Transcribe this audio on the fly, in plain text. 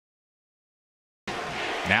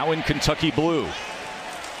Now in Kentucky blue.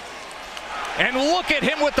 And look at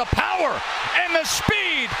him with the power and the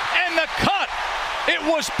speed and the cut. It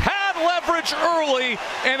was pad leverage early,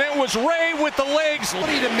 and it was Ray with the legs. To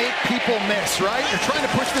make people miss, right? You're trying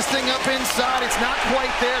to push this thing up inside. It's not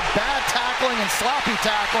quite there. Bad tackling and sloppy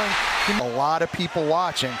tackling. A lot of people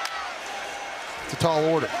watching. It's a tall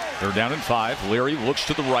order. They're down in 5. Leary looks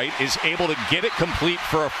to the right, is able to get it complete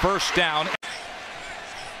for a first down.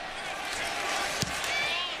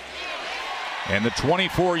 And the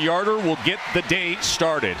 24-yarder will get the day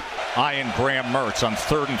started. Ian Graham Mertz on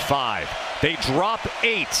 3rd and 5. They drop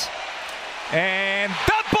 8. And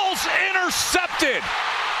that ball's intercepted.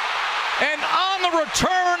 And on the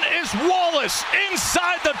return is Wallace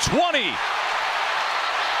inside the 20.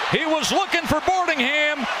 He was looking for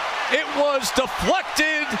Boardingham. It was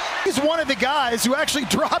deflected. He's one of the guys who actually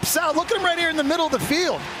drops out. Look at him right here in the middle of the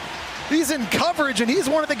field. He's in coverage, and he's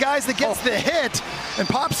one of the guys that gets the hit and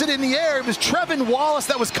pops it in the air. It was Trevin Wallace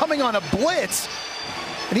that was coming on a blitz,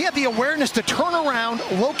 and he had the awareness to turn around,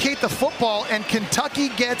 locate the football, and Kentucky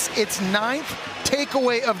gets its 9th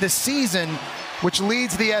takeaway of the season, which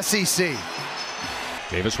leads the SEC.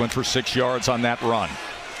 Davis went for 6 yards on that run.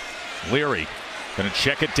 Leary going to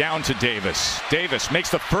check it down to Davis. Davis makes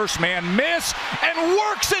the first man miss and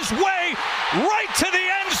works his way right to the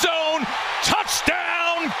end zone.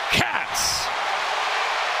 Touchdown, Cats.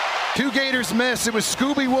 2 Gators miss. It was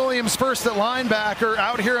Scooby Williams first at linebacker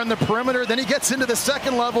out here on the perimeter. Then he gets into the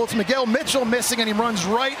second level. It's Miguel Mitchell missing, and he runs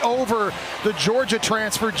right over the Georgia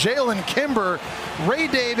transfer, Jalen Kimber. Ray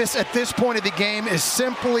Davis at this point of the game is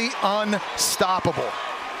simply unstoppable.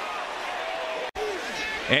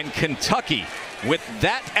 And Kentucky, with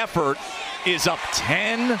that effort, is up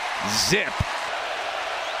 10-zip.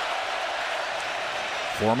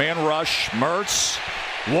 4-man rush. Mertz.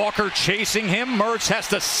 Walker chasing him. Mertz has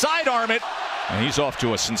to sidearm it. And he's off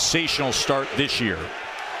to a sensational start this year.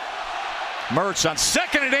 Mertz on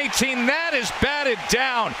 2nd and 18. That is batted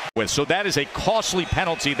down. So that is a costly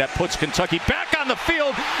penalty that puts Kentucky back on the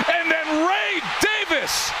field. And then Ray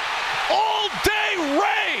Davis. All day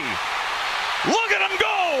Ray. Look at him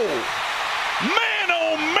go. Man,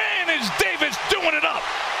 oh man, is Davis doing it up.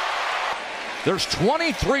 There's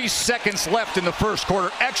 23 seconds left in the first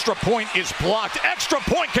quarter. Extra point is blocked. Extra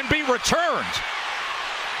point can be returned.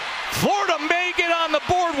 Florida may get on the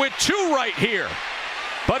board with 2 right here,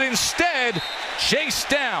 but instead chased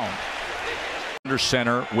down. Under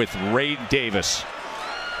center with Ray Davis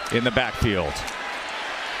in the backfield.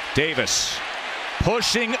 Davis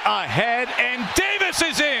pushing ahead, and Davis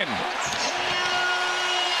is in.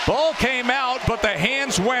 Ball came out, but the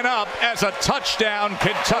hands went up as a touchdown,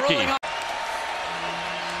 Kentucky.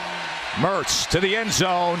 Mertz to the end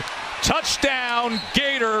zone. Touchdown,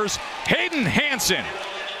 Gators. Hayden Hansen.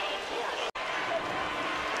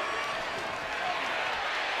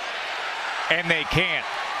 And they can't.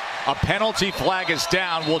 A penalty flag is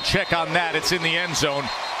down. We'll check on that. It's in the end zone.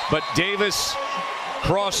 But Davis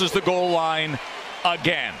crosses the goal line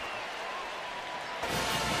again.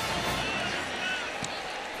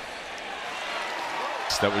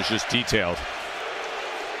 That was just detailed.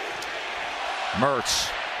 Mertz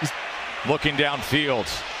looking downfield,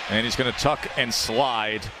 and he's going to tuck and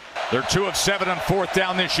slide. They're 2 of 7 on 4th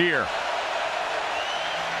down this year.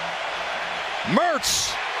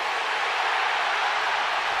 Mertz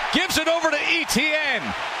gives it over to ETN.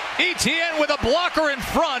 ETN with a blocker in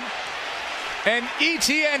front, and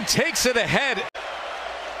ETN takes it ahead.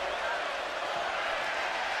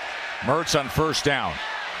 Mertz on 1st down.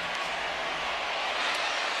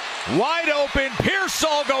 Wide open,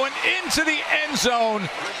 Pearsall going into the end zone.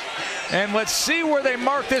 And let's see where they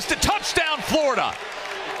mark this to touchdown, Florida.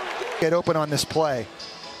 Get open on this play.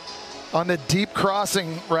 On the deep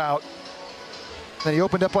crossing route. Then he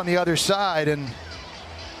opened up on the other side, and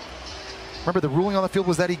remember the ruling on the field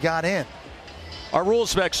was that he got in. Our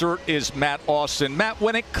rules expert is Matt Austin. Matt,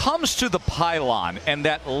 when it comes to the pylon and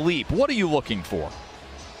that leap, what are you looking for?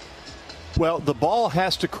 Well, the ball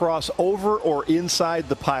has to cross over or inside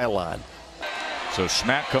the pylon. So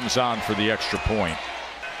Smack comes on for the extra point.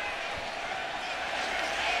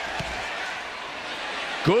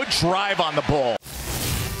 Good drive on the ball.